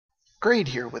Grade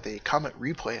here with a Comet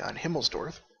replay on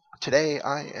Himmelsdorf. Today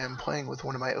I am playing with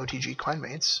one of my OTG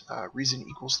clanmates, Reason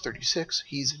equals 36.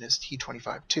 He's in his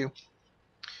T25 too.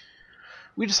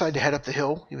 We decide to head up the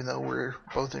hill, even though we're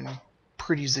both in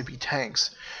pretty zippy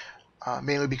tanks,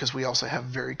 mainly because we also have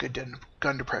very good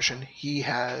gun depression. He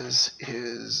has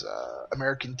his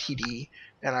American TD,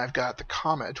 and I've got the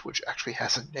Comet, which actually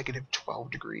has a negative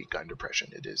 12-degree gun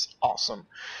depression. It is awesome.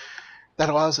 That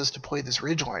allows us to play this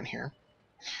ridgeline here.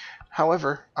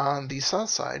 However, on the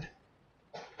south side,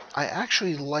 I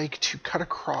actually like to cut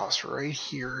across right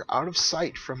here out of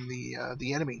sight from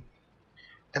the enemy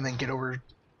and then get over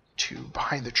to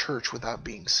behind the church without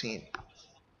being seen.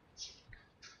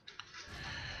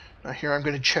 Now here I'm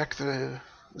going to check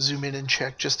zoom in and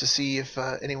check just to see if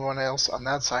anyone else on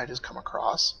that side has come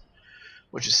across,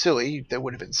 which is silly. They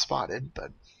would have been spotted,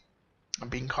 but I'm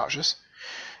being cautious.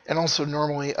 And also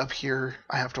normally up here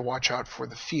I have to watch out for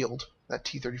the field. That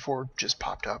T-34 just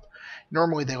popped up.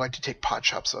 Normally they like to take pot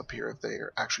shots up here if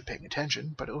they're actually paying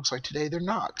attention, but it looks like today they're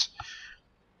not.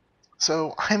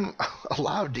 So I'm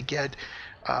allowed to get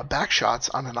back shots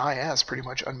on an IS pretty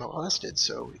much unmolested,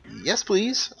 so yes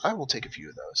please, I will take a few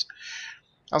of those.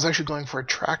 I was actually going for a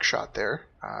track shot there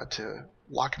to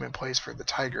lock him in place for the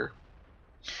Tiger.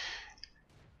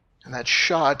 And that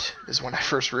shot is when I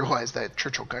first realized that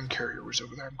Churchill gun carrier was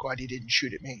over there. I'm glad he didn't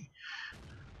shoot at me.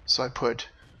 So I put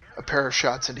a pair of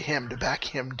shots into him to back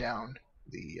him down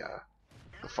the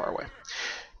fairway.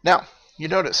 Now, you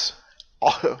notice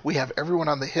we have everyone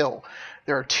on the hill.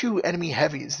 There are two enemy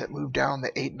heavies that move down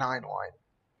the 8-9 line,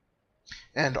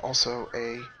 and also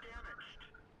a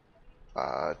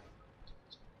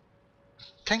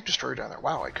tank destroyer down there.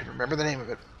 Wow, I couldn't remember the name of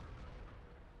it.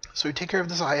 So we take care of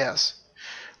this IS.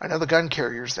 I know the gun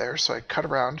carrier's there, so I cut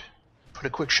around, put a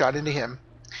quick shot into him,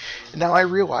 and now I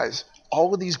realize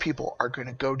all of these people are going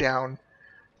to go down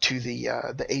to the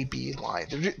AB line.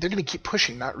 They're going to keep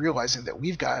pushing, not realizing that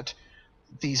we've got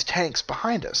these tanks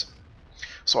behind us.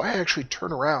 So I actually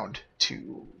turn around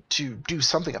to do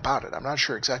something about it. I'm not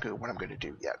sure exactly what I'm going to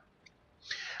do yet.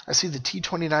 I see the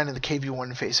T-29 and the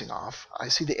KV-1 facing off. I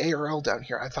see the ARL down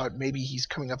here. I thought maybe he's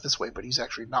coming up this way, but he's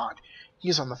actually not.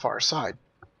 He's on the far side.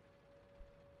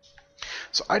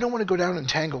 So I don't want to go down and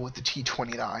tangle with the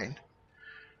T-29.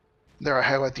 There I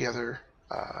highlight the other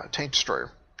tank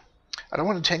destroyer. I don't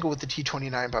want to tangle with the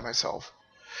T-29 by myself.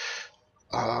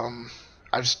 I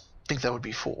just think that would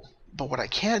be fool. But what I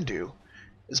can do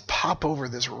is pop over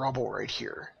this rubble right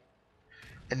here.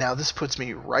 And now this puts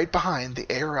me right behind the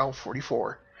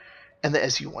ARL-44 and the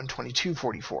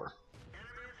SU-122-44.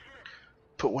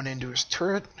 Put one into his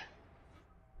turret.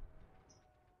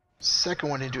 Second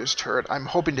one into his turret. I'm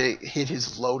hoping to hit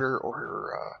his loader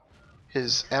or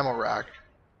his ammo rack.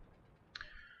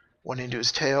 One into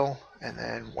his tail, and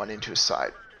then one into his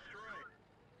side.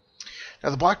 Now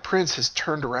the Black Prince has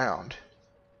turned around,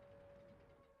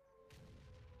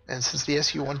 and since the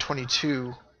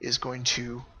SU-122 is going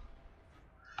to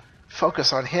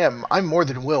focus on him, I'm more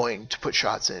than willing to put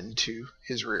shots into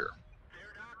his rear.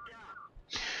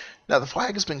 Now the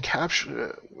flag has been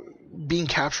being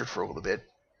captured for a little bit.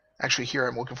 Actually here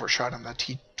I'm looking for a shot on that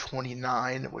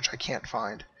T-29, which I can't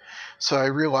find. So I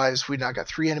realized we now got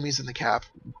three enemies in the cap.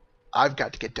 I've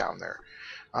got to get down there.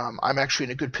 I'm actually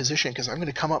in a good position because I'm going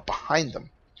to come up behind them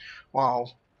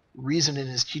while Reason in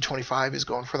his T-25 is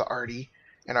going for the Artie,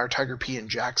 and our Tiger P and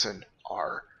Jackson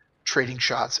are trading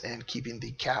shots and keeping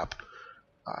the cap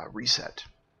reset.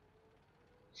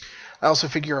 I also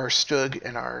figure our Stug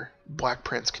and our Black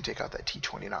Prince can take out that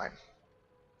T-29.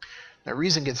 Now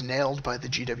Reason gets nailed by the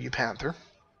GW Panther.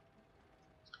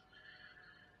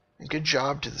 And good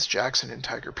job to this Jackson and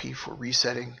Tiger P for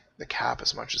resetting the cap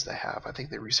as much as they have. I think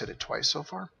they reset it twice so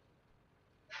far.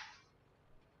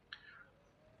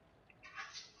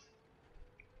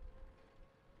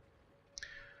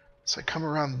 So I come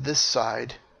around this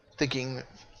side thinking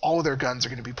all of their guns are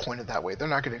going to be pointed that way. They're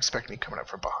not going to expect me coming up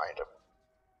from behind them.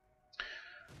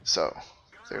 So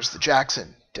there's the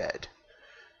Jackson, dead.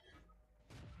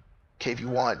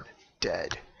 KV-1,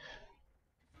 dead.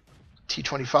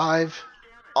 T-25,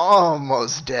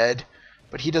 almost dead,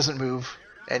 but he doesn't move,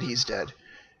 and he's dead.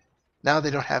 Now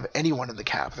they don't have anyone in the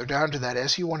cap. They're down to that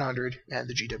SU-100 and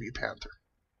the GW Panther.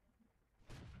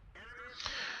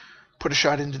 Put a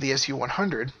shot into the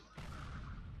SU-100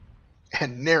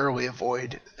 and narrowly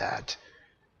avoid that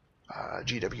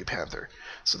GW Panther.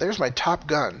 So there's my top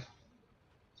gun.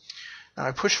 Now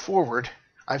I push forward.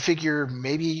 I figure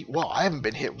maybe, well, I haven't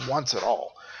been hit once at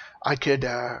all. I could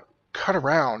cut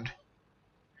around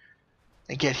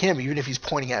and get him even if he's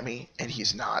pointing at me, and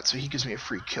he's not, so he gives me a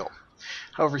free kill.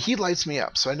 However, he lights me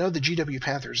up, so I know the GW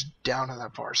Panther's down on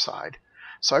that far side.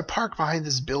 So I park behind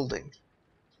this building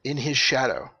in his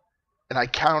shadow, and I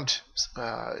count,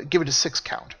 give it a 6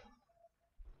 count.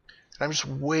 And I'm just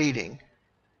waiting.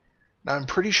 Now I'm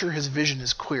pretty sure his vision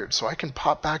is cleared, so I can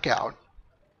pop back out.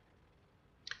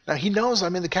 Now he knows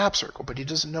I'm in the cap circle, but he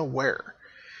doesn't know where.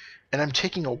 And I'm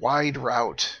taking a wide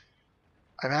route.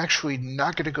 I'm actually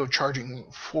not going to go charging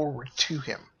forward to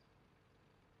him.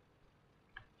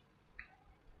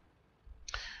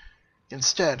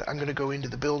 Instead, I'm going to go into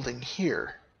the building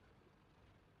here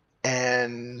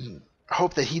and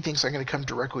hope that he thinks I'm going to come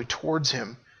directly towards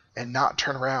him and not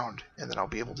turn around, and then I'll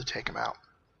be able to take him out.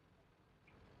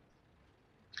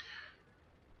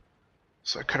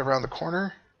 So I cut around the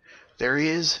corner. There he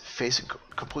is, facing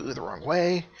completely the wrong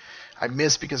way. I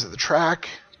missed because of the track,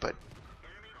 but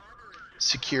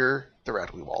secure the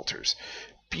Radley Walters.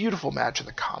 Beautiful match in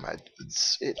the Comet.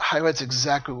 It highlights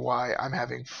exactly why I'm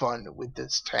having fun with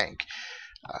this tank.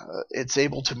 It's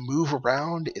able to move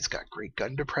around. It's got great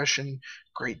gun depression,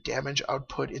 great damage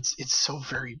output. It's so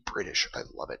very British. I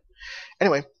love it.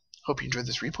 Anyway, hope you enjoyed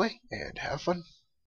this replay and have fun.